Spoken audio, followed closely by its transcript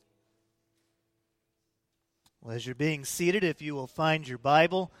Well, as you're being seated, if you will find your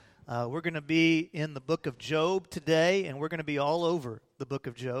Bible, we're going to be in the book of Job today, and we're going to be all over the book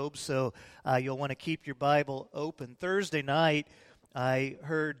of Job, so you'll want to keep your Bible open. Thursday night, I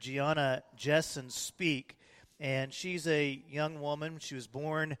heard Gianna Jessen speak, and she's a young woman. She was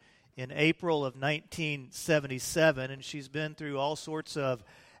born in April of 1977, and she's been through all sorts of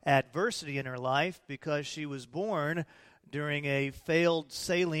adversity in her life because she was born during a failed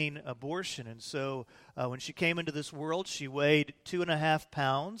saline abortion. And so when she came into this world, she weighed 2.5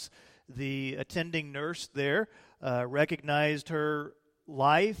 pounds. The attending nurse there recognized her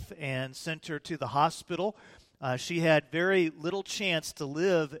life and sent her to the hospital. She had very little chance to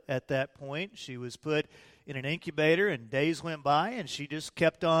live at that point. She was put in an incubator, and days went by, and she just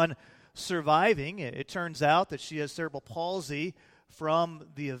kept on surviving. It turns out that she has cerebral palsy from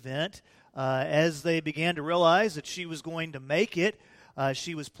the event. As they began to realize that she was going to make it,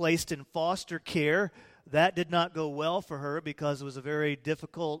 she was placed in foster care. That did not go well for her because it was a very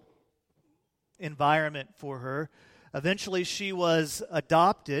difficult environment for her. Eventually, she was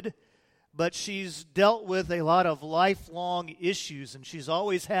adopted, but she's dealt with a lot of lifelong issues, and she's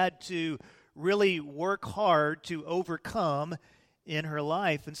always had to really work hard to overcome in her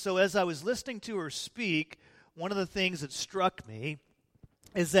life. And so as I was listening to her speak, one of the things that struck me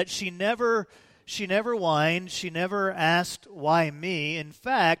is that she never whined, she never asked, why me? In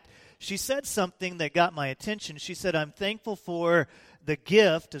fact, she said something that got my attention. She said, I'm thankful for the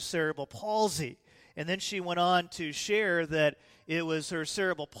gift of cerebral palsy. And then she went on to share that it was her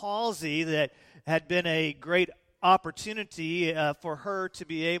cerebral palsy that had been a great opportunity for her to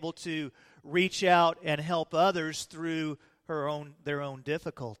be able to reach out and help others through their own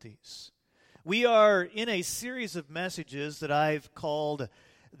difficulties. We are in a series of messages that I've called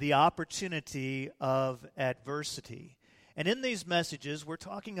The Opportunity of Adversity. And in these messages, we're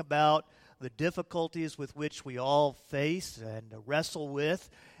talking about the difficulties with which we all face and wrestle with.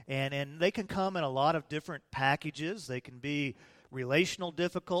 And they can come in a lot of different packages. They can be relational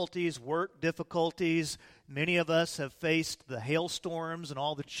difficulties, work difficulties. Many of us have faced the hailstorms and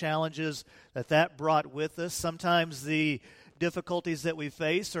all the challenges that brought with us. Sometimes the difficulties that we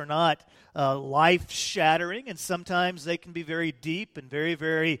face are not life-shattering, and sometimes they can be very deep and very,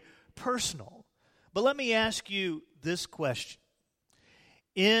 very personal. But let me ask you this question.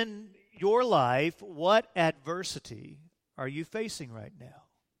 In your life, what adversity are you facing right now?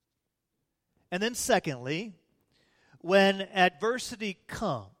 And then secondly, when adversity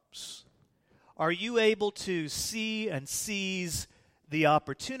comes, are you able to see and seize the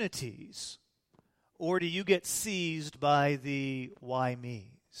opportunities, or do you get seized by the why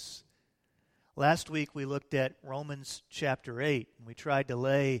me's? Last week we looked at Romans chapter 8, and we tried to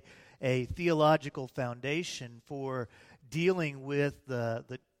lay a theological foundation for dealing with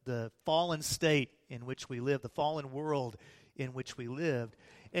the fallen state in which we live, the fallen world in which we lived.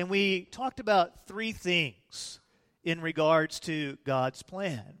 And we talked about three things in regards to God's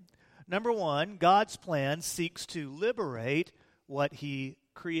plan. Number one, God's plan seeks to liberate what He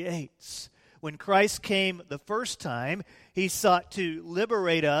creates. When Christ came the first time, He sought to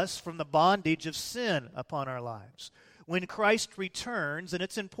liberate us from the bondage of sin upon our lives. When Christ returns, and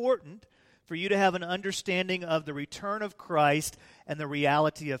it's important for you to have an understanding of the return of Christ and the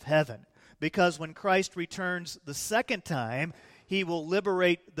reality of heaven, because when Christ returns the second time, He will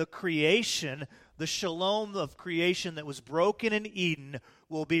liberate the creation. The shalom of creation that was broken in Eden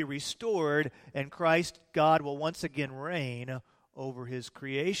will be restored, and Christ, God, will once again reign over His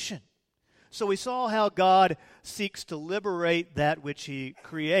creation. So we saw how God seeks to liberate that which He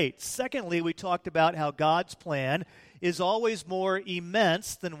creates. Secondly, we talked about how God's plan is always more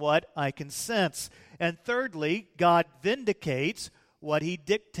immense than what I can sense. And thirdly, God vindicates what He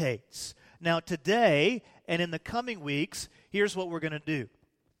dictates. Now today and in the coming weeks, here's what we're going to do.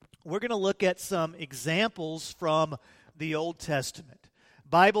 We're going to look at some examples from the Old Testament.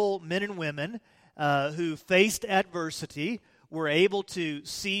 Bible men and women who faced adversity were able to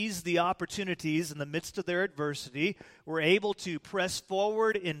seize the opportunities in the midst of their adversity, were able to press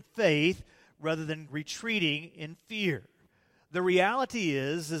forward in faith rather than retreating in fear. The reality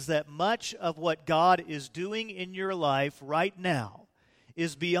is that much of what God is doing in your life right now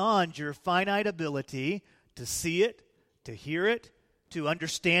is beyond your finite ability to see it, to hear it, to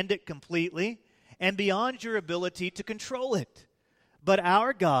understand it completely, and beyond your ability to control it. But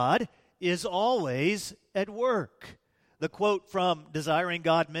our God is always at work. The quote from Desiring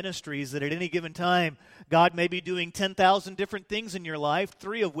God Ministries that at any given time, God may be doing 10,000 different things in your life,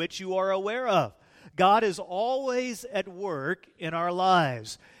 3 of which you are aware of. God is always at work in our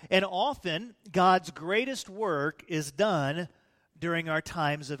lives. And often, God's greatest work is done during our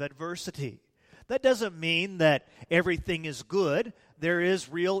times of adversity. That doesn't mean that everything is good. There is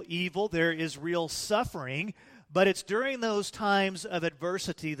real evil, there is real suffering, but it's during those times of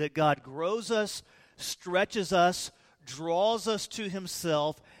adversity that God grows us, stretches us, draws us to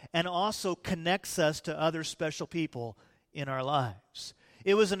himself, and also connects us to other special people in our lives.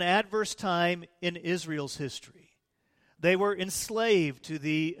 It was an adverse time in Israel's history. They were enslaved to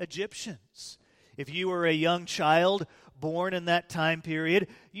the Egyptians. If you were a young child born in that time period,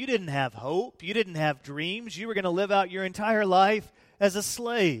 you didn't have hope, you didn't have dreams, you were going to live out your entire life as a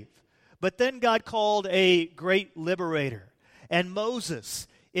slave. But then God called a great liberator, and Moses,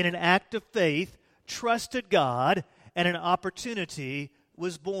 in an act of faith, trusted God, and an opportunity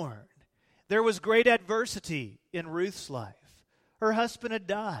was born. There was great adversity in Ruth's life. Her husband had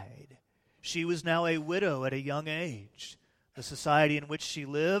died. She was now a widow at a young age. The society in which she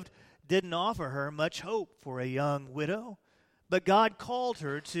lived didn't offer her much hope for a young widow, but God called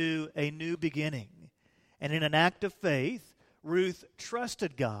her to a new beginning. And in an act of faith, Ruth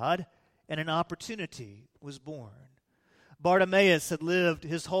trusted God, and an opportunity was born. Bartimaeus had lived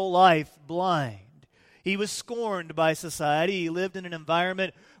his whole life blind. He was scorned by society. He lived in an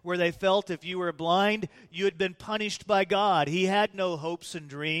environment where they felt if you were blind, you had been punished by God. He had no hopes and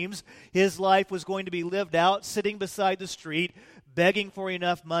dreams. His life was going to be lived out sitting beside the street, begging for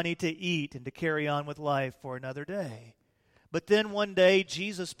enough money to eat and to carry on with life for another day. But then one day,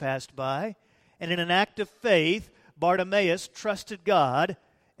 Jesus passed by, and in an act of faith, Bartimaeus trusted God.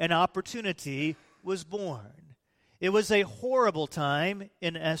 An opportunity was born. It was a horrible time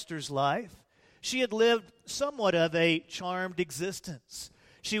in Esther's life. She had lived somewhat of a charmed existence.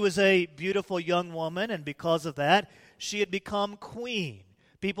 She was a beautiful young woman, and because of that, she had become queen.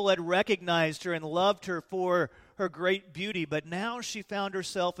 People had recognized her and loved her for her great beauty, but now she found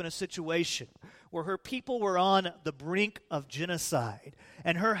herself in a situation where her people were on the brink of genocide,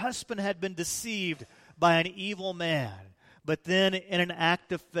 and her husband had been deceived by an evil man. But then, in an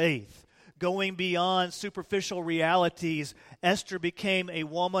act of faith, going beyond superficial realities, Esther became a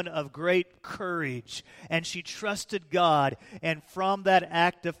woman of great courage, and she trusted God, and from that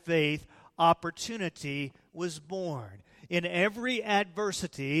act of faith, opportunity was born. In every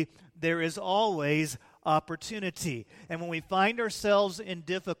adversity, there is always opportunity. And when we find ourselves in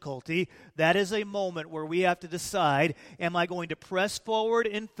difficulty, that is a moment where we have to decide, am I going to press forward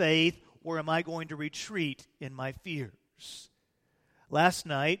in faith, or am I going to retreat in my fears? Last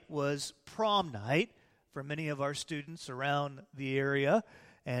night was prom night for many of our students around the area,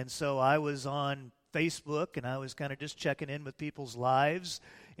 and so I was on Facebook and I was kind of just checking in with people's lives,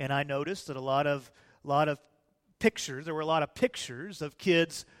 and I noticed that a lot of pictures, there were a lot of pictures of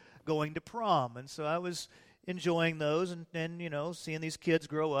kids going to prom, and so I was enjoying those and you know, seeing these kids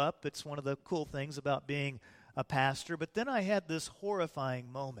grow up. It's one of the cool things about being a pastor. But then I had this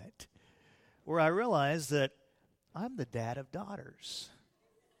horrifying moment where I realized that I'm the dad of daughters.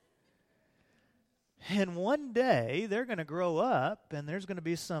 And one day, they're going to grow up, and there's going to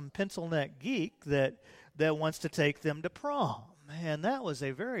be some pencil neck geek that wants to take them to prom. And that was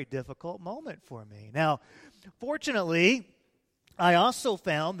a very difficult moment for me. Now, fortunately, I also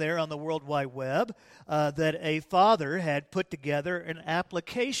found there on the World Wide Web that a father had put together an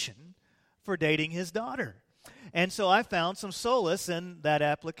application for dating his daughter. And so I found some solace in that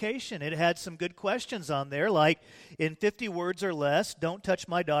application. It had some good questions on there, like, in 50 words or less, don't touch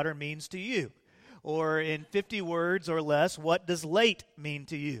my daughter means to you. Or in 50 words or less, what does late mean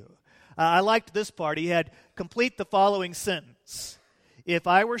to you? I liked this part. He had, complete the following sentence. If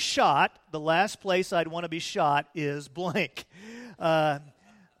I were shot, the last place I'd want to be shot is blank. The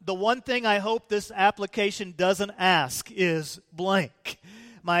one thing I hope this application doesn't ask is blank.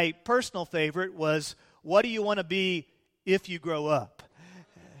 My personal favorite was, what do you want to be if you grow up?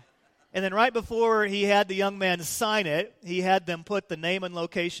 And then right before he had the young man sign it, he had them put the name and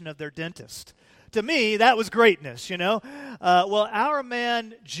location of their dentist. To me, that was greatness, you know. Well, our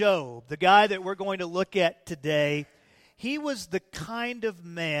man Job, the guy that we're going to look at today, he was the kind of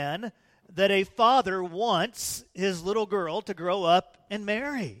man that a father wants his little girl to grow up and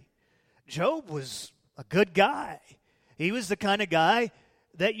marry. Job was a good guy. He was the kind of guy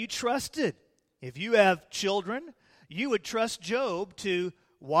that you trusted. If you have children, you would trust Job to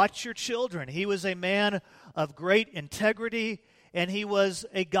watch your children. He was a man of great integrity, and he was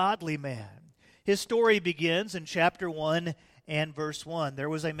a godly man. His story begins in chapter 1 and verse 1. There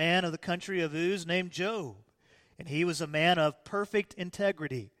was a man of the country of Uz named Job, and he was a man of perfect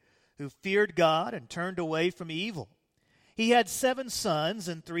integrity, who feared God and turned away from evil. He had 7 sons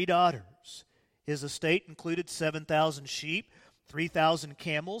and 3 daughters. His estate included 7,000 sheep, 3,000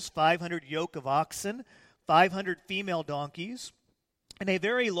 camels, 500 yoke of oxen, 500 female donkeys, and a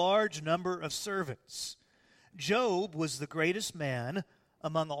very large number of servants. Job was the greatest man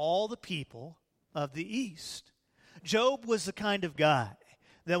among all the people of the East. Job was the kind of guy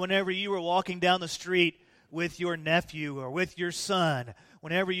that whenever you were walking down the street with your nephew or with your son,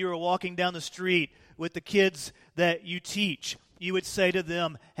 whenever you were walking down the street with the kids that you teach, you would say to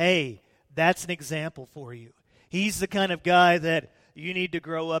them, hey, that's an example for you. He's the kind of guy that you need to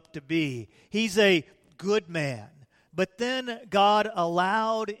grow up to be. He's a good man. But then God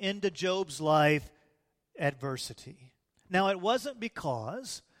allowed into Job's life adversity. Now, it wasn't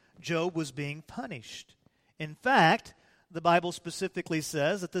because Job was being punished. In fact, the Bible specifically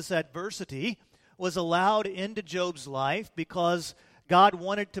says that this adversity was allowed into Job's life because God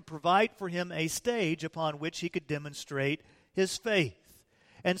wanted to provide for him a stage upon which he could demonstrate his faith.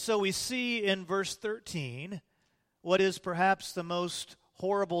 And so we see in verse 13 what is perhaps the most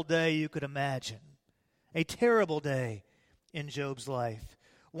horrible day you could imagine. A terrible day in Job's life.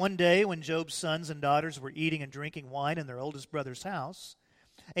 One day when Job's sons and daughters were eating and drinking wine in their oldest brother's house,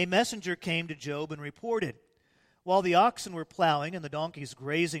 a messenger came to Job and reported, while the oxen were plowing and the donkeys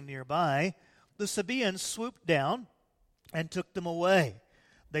grazing nearby, the Sabaeans swooped down and took them away.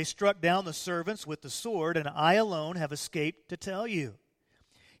 They struck down the servants with the sword, and I alone have escaped to tell you.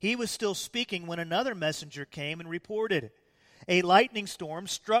 He was still speaking when another messenger came and reported, a lightning storm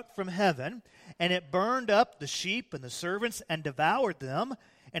struck from heaven, and it burned up the sheep and the servants and devoured them,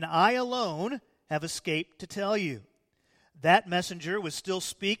 and I alone have escaped to tell you. That messenger was still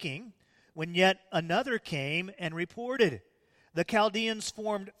speaking when yet another came and reported. The Chaldeans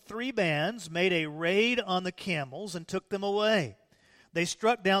formed 3 bands, made a raid on the camels, and took them away. They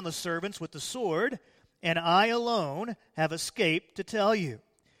struck down the servants with the sword, and I alone have escaped to tell you.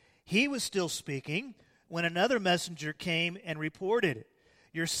 He was still speaking when another messenger came and reported,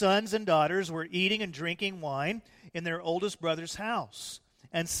 your sons and daughters were eating and drinking wine in their oldest brother's house.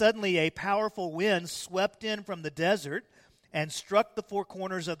 And suddenly a powerful wind swept in from the desert and struck the 4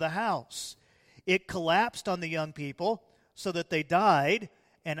 corners of the house. It collapsed on the young people so that they died,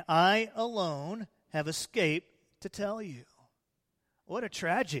 and I alone have escaped to tell you. What a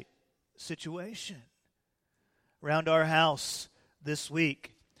tragic situation. Around our house this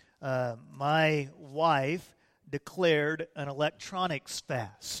week, my wife declared an electronics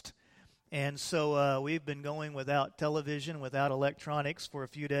fast. And so we've been going without television, without electronics for a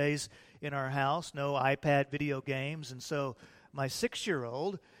few days in our house, no iPad video games. And so my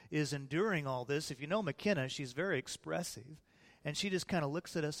 6-year-old is enduring all this. If you know McKenna, she's very expressive. And she just kind of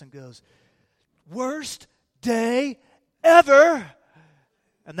looks at us and goes, worst day ever.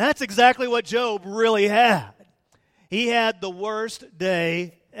 And that's exactly what Job really had. He had the worst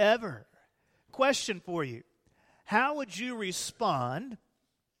day ever. Question for you. How would you respond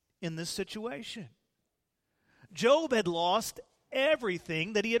in this situation? Job had lost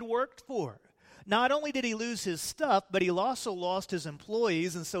everything that he had worked for. Not only did he lose his stuff, but he also lost his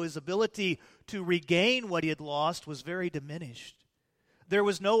employees, and so his ability to regain what he had lost was very diminished. There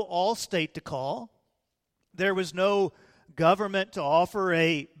was no Allstate to call. There was no government to offer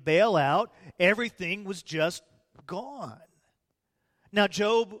a bailout. Everything was just gone. Now,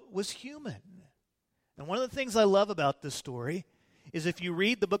 Job was human. And one of the things I love about this story is if you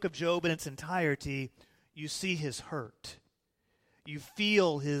read the book of Job in its entirety, you see his hurt. You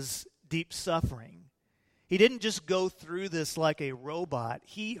feel his deep suffering. He didn't just go through this like a robot.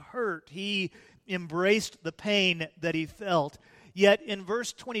 He hurt. He embraced the pain that he felt. Yet in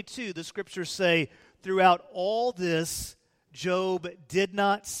verse 22, the scriptures say, throughout all this, Job did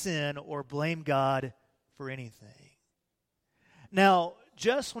not sin or blame God for anything. Now,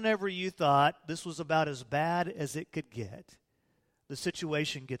 just whenever you thought this was about as bad as it could get, the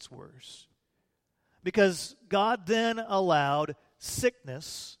situation gets worse. Because God then allowed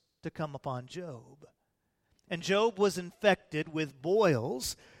sickness to come upon Job. And Job was infected with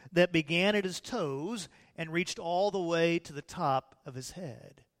boils that began at his toes and reached all the way to the top of his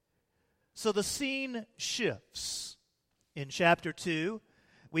head. So the scene shifts. In chapter 2,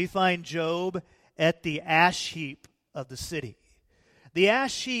 we find Job at the ash heap of the city. The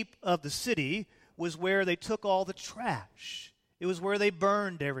ash heap of the city was where they took all the trash. It was where they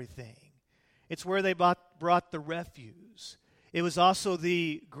burned everything. It's where they brought the refuse. It was also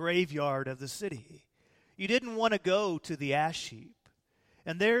the graveyard of the city. You didn't want to go to the ash heap.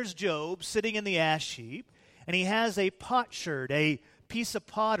 And there's Job sitting in the ash heap, and he has a potsherd, a piece of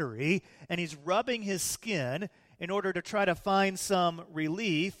pottery, and he's rubbing his skin in order to try to find some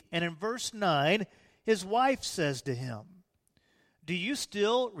relief. And in verse 9, his wife says to him, do you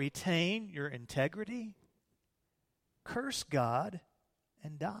still retain your integrity? Curse God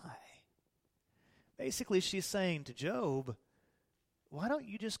and die. Basically, she's saying to Job, why don't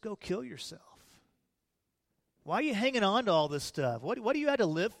you just go kill yourself? Why are you hanging on to all this stuff? What do you have to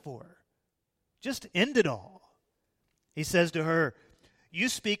live for? Just end it all. He says to her, you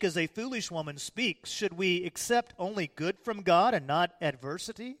speak as a foolish woman speaks. Should we accept only good from God and not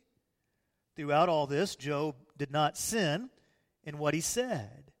adversity? Throughout all this, Job did not sin in what he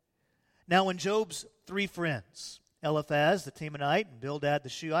said. Now when Job's three friends, Eliphaz the Temanite, and Bildad the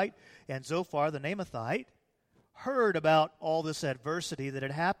Shuhite, and Zophar the Naamathite, heard about all this adversity that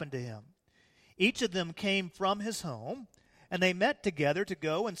had happened to him, each of them came from his home, and they met together to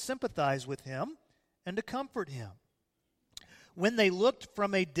go and sympathize with him and to comfort him. When they looked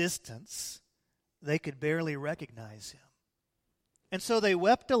from a distance, they could barely recognize him. And so they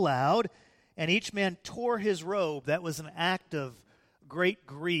wept aloud, and each man tore his robe. That was an act of great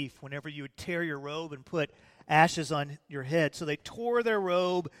grief whenever you would tear your robe and put ashes on your head. So they tore their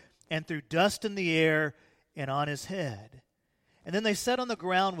robe and threw dust in the air and on his head. And then they sat on the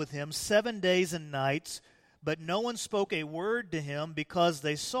ground with him 7 days and nights, but no one spoke a word to him because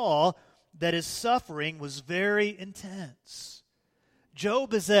they saw that his suffering was very intense.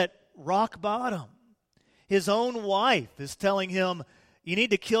 Job is at rock bottom. His own wife is telling him, you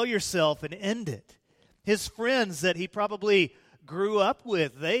need to kill yourself and end it. His friends that he probably grew up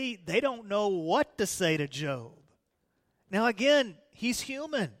with, they don't know what to say to Job. Now again, he's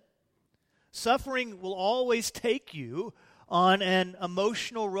human. Suffering will always take you on an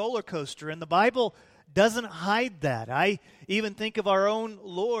emotional roller coaster, and the Bible doesn't hide that. I even think of our own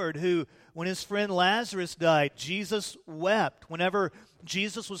Lord who, when his friend Lazarus died, Jesus wept. Whenever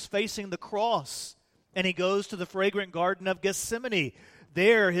Jesus was facing the cross and he goes to the fragrant garden of Gethsemane,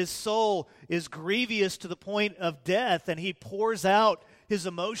 there his soul is grievous to the point of death, and he pours out his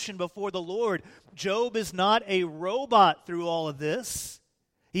emotion before the Lord. Job is not a robot through all of this.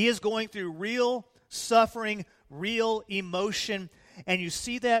 He is going through real suffering, real emotion, and you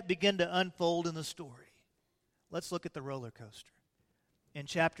see that begin to unfold in the story. Let's look at the roller coaster. In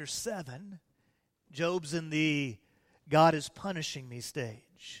chapter 7, Job's in the God is punishing me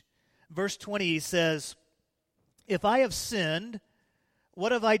stage. Verse 20, he says, if I have sinned,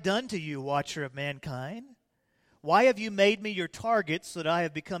 what have I done to you, watcher of mankind? Why have you made me your target so that I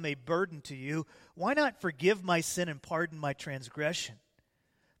have become a burden to you? Why not forgive my sin and pardon my transgression?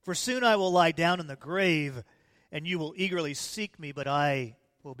 For soon I will lie down in the grave, and you will eagerly seek me, but I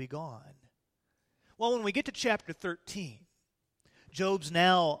will be gone. Well, when we get to chapter 13, Job's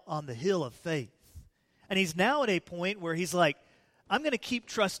now on the hill of faith. And he's now at a point where he's like, I'm going to keep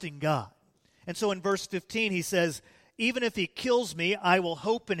trusting God. And so in verse 15 he says, even if he kills me, I will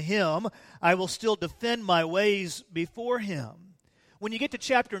hope in him. I will still defend my ways before him. When you get to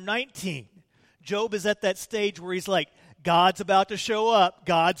chapter 19, Job is at that stage where he's like, God's about to show up.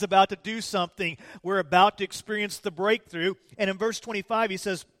 God's about to do something. We're about to experience the breakthrough. And in verse 25 he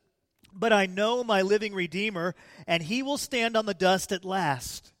says, but I know my living Redeemer, and he will stand on the dust at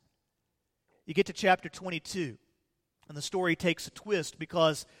last. You get to chapter 22, and the story takes a twist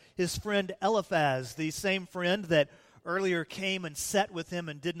because his friend Eliphaz, the same friend that earlier came and sat with him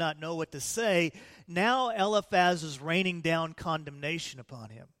and did not know what to say, now Eliphaz is raining down condemnation upon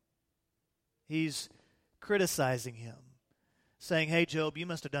him. He's criticizing him, saying, hey, Job, you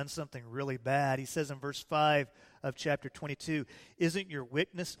must have done something really bad. He says in verse 5 of chapter 22, isn't your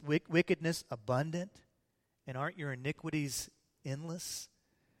wickedness abundant, and aren't your iniquities endless?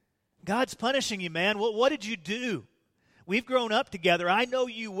 God's punishing you, man. What did you do? We've grown up together. I know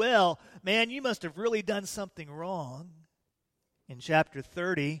you well. Man, you must have really done something wrong. In chapter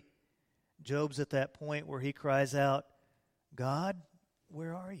 30, Job's at that point where he cries out, God,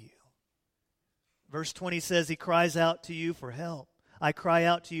 where are you? Verse 20 says he cries out to you for help. I cry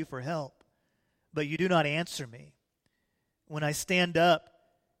out to you for help, but you do not answer me. When I stand up,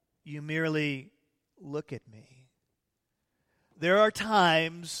 you merely look at me. There are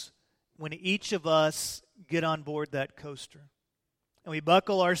times when each of us get on board that coaster and we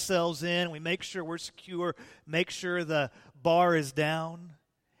buckle ourselves in, we make sure we're secure, make sure the bar is down,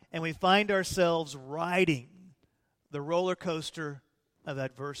 and we find ourselves riding the roller coaster of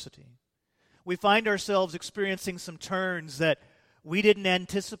adversity. We find ourselves experiencing some turns that we didn't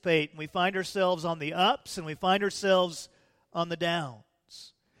anticipate. We find ourselves on the ups and we find ourselves on the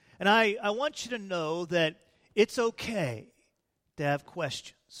downs. And I want you to know that it's okay to have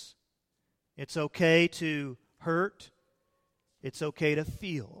questions. It's okay to hurt. It's okay to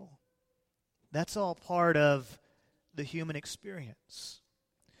feel. That's all part of the human experience.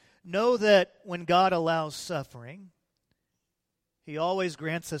 Know that when God allows suffering, He always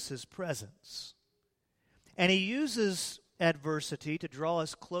grants us His presence. And He uses adversity to draw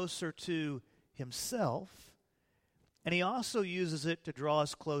us closer to Himself and He also uses it to draw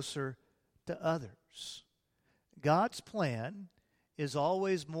us closer to others. God's plan is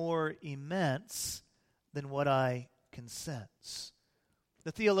always more immense than what I can sense.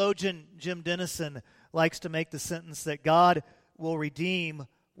 The theologian Jim Dennison likes to make the sentence that God will redeem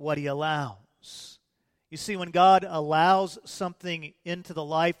what He allows. You see, when God allows something into the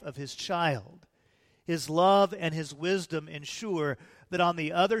life of His child, His love and His wisdom ensure that on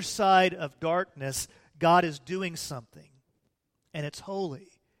the other side of darkness, God is doing something, and it's holy,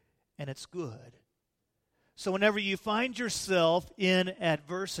 and it's good. So whenever you find yourself in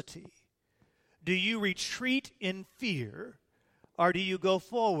adversity, do you retreat in fear, or do you go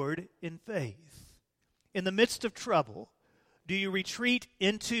forward in faith? In the midst of trouble, do you retreat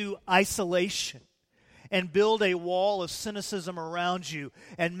into isolation and build a wall of cynicism around you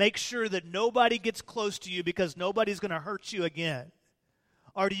and make sure that nobody gets close to you because nobody's going to hurt you again?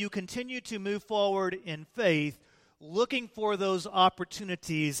 Or do you continue to move forward in faith, looking for those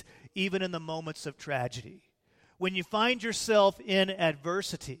opportunities even in the moments of tragedy? When you find yourself in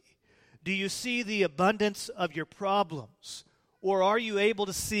adversity, do you see the abundance of your problems, or are you able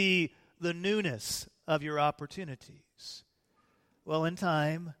to see the newness of your opportunities? Well, in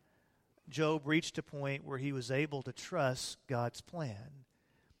time, Job reached a point where he was able to trust God's plan.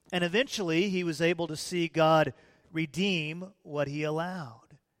 And eventually, he was able to see God redeem what He allowed.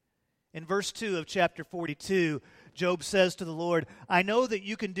 In verse 2 of chapter 42, Job says to the Lord, "I know that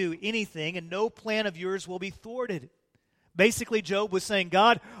you can do anything, and no plan of yours will be thwarted." Basically, Job was saying,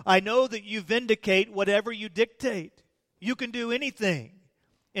 God, I know that you vindicate whatever you dictate. You can do anything.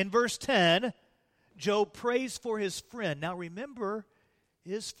 In verse 10, Job prays for his friend. Now remember,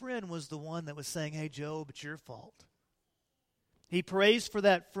 his friend was the one that was saying, hey, Job, it's your fault. He prays for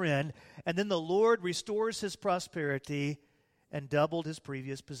that friend, and then the Lord restores his prosperity and doubled his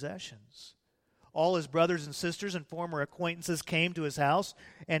previous possessions. All his brothers and sisters and former acquaintances came to his house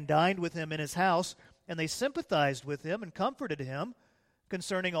and dined with him in his house, and they sympathized with him and comforted him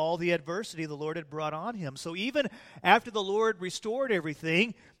concerning all the adversity the Lord had brought on him. So even after the Lord restored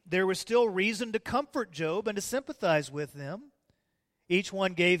everything, there was still reason to comfort Job and to sympathize with him. Each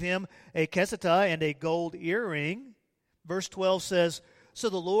one gave him a kesitah and a gold earring. Verse 12 says, so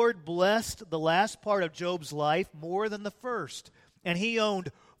the Lord blessed the last part of Job's life more than the first, and he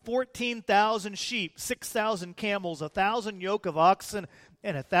owned 14,000 sheep, 6,000 camels, 1,000 yoke of oxen,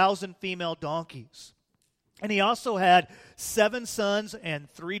 and 1,000 female donkeys. And he also had 7 sons and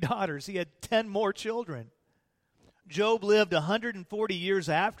 3 daughters. He had 10 more children. Job lived 140 years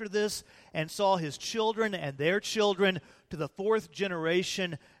after this and saw his children and their children to the 4th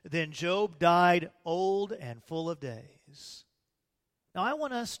generation. Then Job died old and full of days. Now I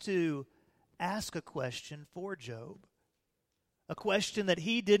want us to ask a question for Job, a question that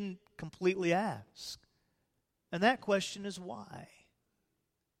he didn't completely ask. And that question is why?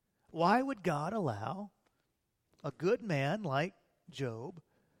 Why would God allow a good man like Job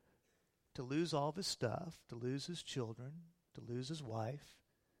to lose all of his stuff, to lose his children, to lose his wife,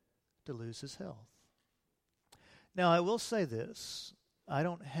 to lose his health? Now, I will say this. I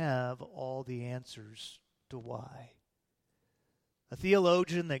don't have all the answers to why. A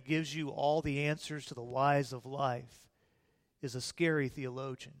theologian that gives you all the answers to the whys of life is a scary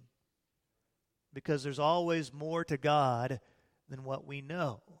theologian, because there's always more to God than what we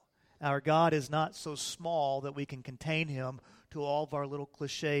know. Our God is not so small that we can contain Him to all of our little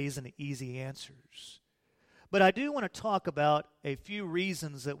cliches and easy answers. But I do want to talk about a few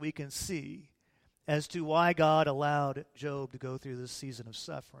reasons that we can see as to why God allowed Job to go through this season of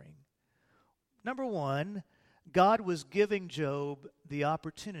suffering. Number one, God was giving Job the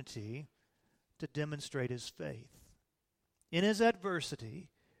opportunity to demonstrate his faith. In his adversity,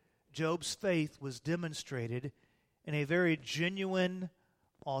 Job's faith was demonstrated in a very genuine,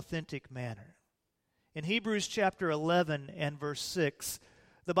 authentic manner. In Hebrews chapter 11 and verse 6,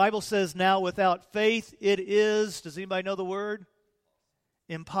 the Bible says, now without faith it is, does anybody know the word?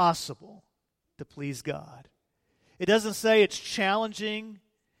 Impossible to please God. It doesn't say it's challenging.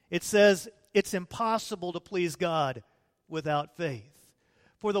 It says it's impossible to please God without faith.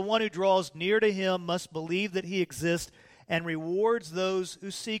 For the one who draws near to Him must believe that He exists and rewards those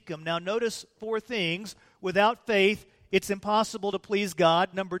who seek Him. Now notice 4 things. Without faith, it's impossible to please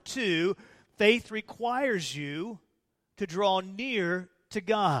God. Number 2, faith requires you to draw near to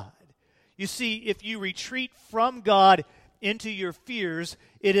God. You see, if you retreat from God into your fears,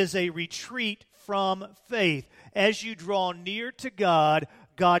 it is a retreat from faith. As you draw near to God,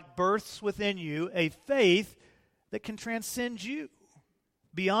 God births within you a faith that can transcend you.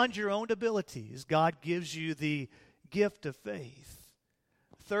 Beyond your own abilities, God gives you the gift of faith.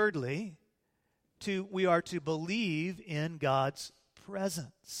 Thirdly, we are to believe in God's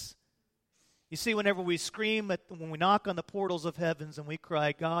presence. You see, whenever we when we knock on the portals of heavens and we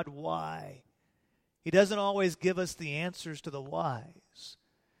cry, God, why? He doesn't always give us the answers to the whys,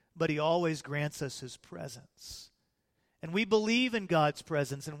 but He always grants us His presence. And we believe in God's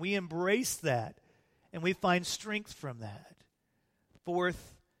presence, and we embrace that, and we find strength from that.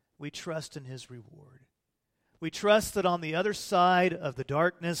 Fourth, we trust in His reward. We trust that on the other side of the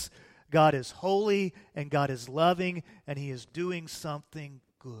darkness, God is holy and God is loving and He is doing something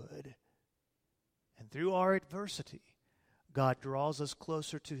good. And through our adversity, God draws us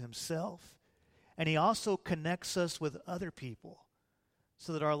closer to Himself, and He also connects us with other people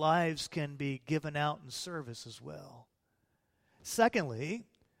so that our lives can be given out in service as well. Secondly,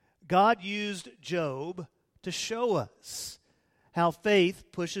 God used Job to show us how faith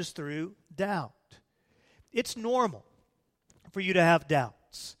pushes through doubt. It's normal for you to have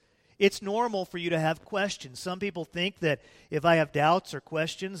doubts. It's normal for you to have questions. Some people think that if I have doubts or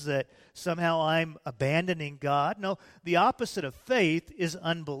questions that somehow I'm abandoning God. No, the opposite of faith is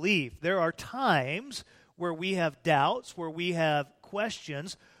unbelief. There are times where we have doubts, where we have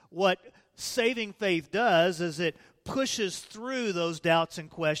questions. What saving faith does is it pushes through those doubts and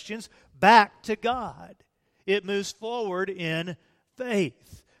questions back to God. It moves forward in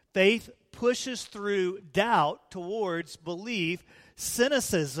faith. Faith pushes through doubt towards belief.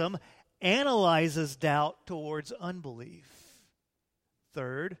 Cynicism analyzes doubt towards unbelief.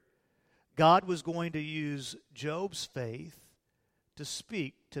 Third, God was going to use Job's faith to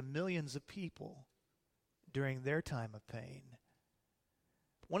speak to millions of people during their time of pain.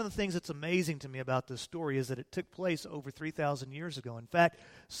 One of the things that's amazing to me about this story is that it took place over 3,000 years ago. In fact,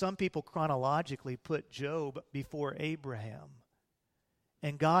 some people chronologically put Job before Abraham.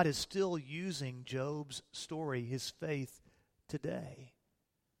 And God is still using Job's story, his faith, today.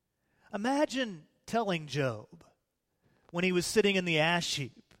 Imagine telling Job when he was sitting in the ash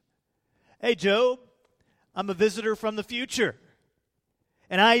heap, "Hey, Job, I'm a visitor from the future.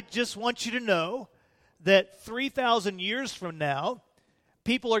 And I just want you to know that 3,000 years from now,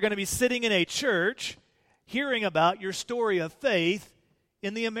 people are going to be sitting in a church hearing about your story of faith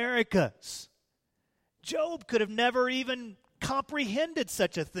in the Americas." Job could have never even comprehended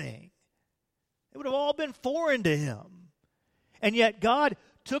such a thing. It would have all been foreign to him. And yet God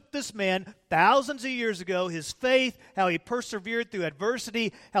took this man thousands of years ago, his faith, how he persevered through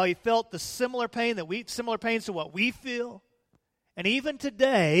adversity, how he felt the similar pains to what we feel. And even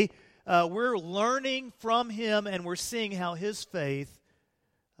today, we're learning from him and we're seeing how his faith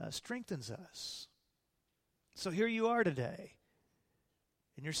strengthens us. So here you are today,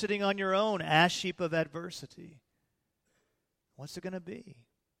 and you're sitting on your own ash heap of adversity. What's it going to be?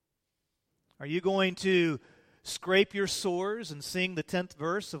 Are you going to scrape your sores and sing the 10th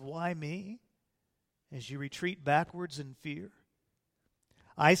verse of Why Me as you retreat backwards in fear?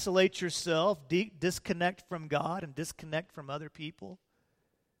 Isolate yourself, disconnect from God and disconnect from other people,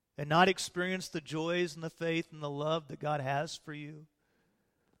 and not experience the joys and the faith and the love that God has for you?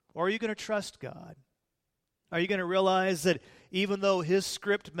 Or are you going to trust God? Are you going to realize that even though His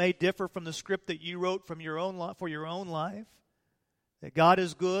script may differ from the script that you wrote from your own for your own life, that God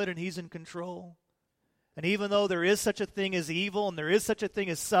is good and He's in control? And even though there is such a thing as evil and there is such a thing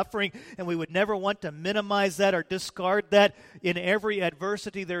as suffering, and we would never want to minimize that or discard that, in every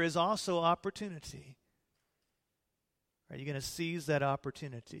adversity there is also opportunity. Are you going to seize that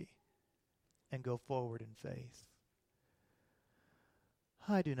opportunity and go forward in faith?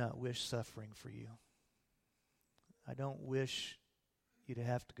 I do not wish suffering for you. I don't wish you to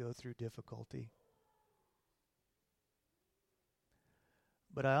have to go through difficulty.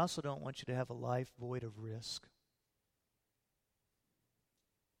 But I also don't want you to have a life void of risk.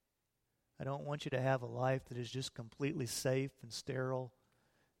 I don't want you to have a life that is just completely safe and sterile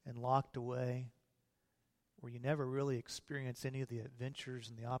and locked away, where you never really experience any of the adventures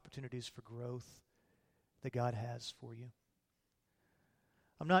and the opportunities for growth that God has for you.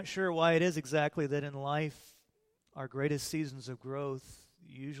 I'm not sure why it is exactly that in life our greatest seasons of growth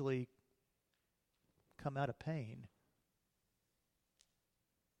usually come out of pain.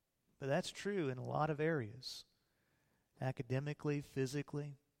 But that's true in a lot of areas. Academically,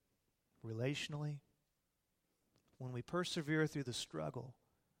 physically, relationally. When we persevere through the struggle,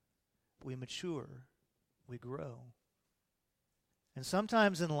 we mature, we grow. And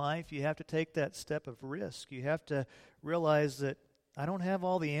sometimes in life you have to take that step of risk. You have to realize that I don't have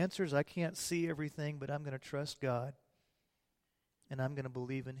all the answers. I can't see everything, but I'm going to trust God. And I'm going to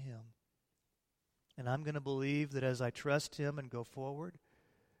believe in Him. And I'm going to believe that as I trust Him and go forward,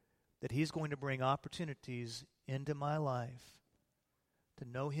 that He's going to bring opportunities into my life to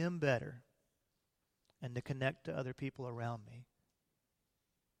know Him better and to connect to other people around me.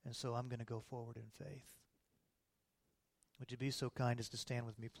 And so I'm going to go forward in faith. Would you be so kind as to stand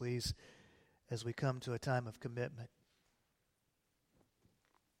with me, please, as we come to a time of commitment?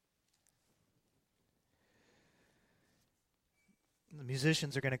 The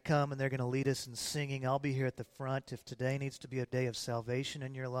musicians are going to come and they're going to lead us in singing. I'll be here at the front. If today needs to be a day of salvation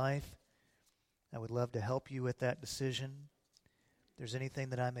in your life, I would love to help you with that decision. If there's anything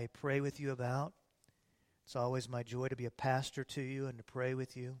that I may pray with you about, it's always my joy to be a pastor to you and to pray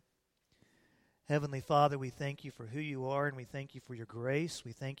with you. Heavenly Father, we thank you for who you are, and we thank you for your grace.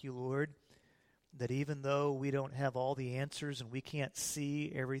 We thank you, Lord, that even though we don't have all the answers and we can't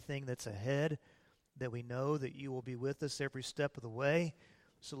see everything that's ahead, that we know that you will be with us every step of the way.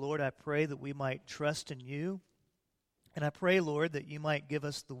 So, Lord, I pray that we might trust in you. And I pray, Lord, that you might give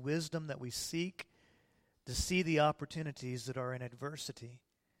us the wisdom that we seek to see the opportunities that are in adversity,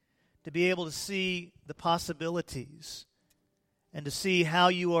 to be able to see the possibilities, and to see how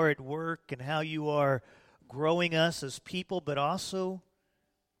you are at work and how you are growing us as people, but also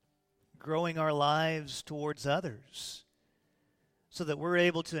growing our lives towards others, so that we're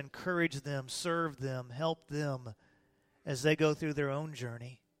able to encourage them, serve them, help them as they go through their own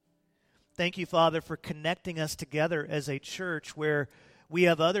journey. Thank you, Father, for connecting us together as a church where we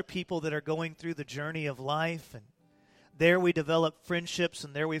have other people that are going through the journey of life, and there we develop friendships,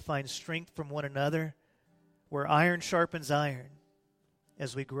 and there we find strength from one another, where iron sharpens iron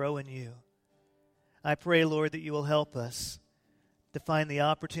as we grow in you. I pray, Lord, that you will help us to find the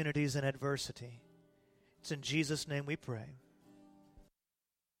opportunities in adversity. It's in Jesus' name we pray.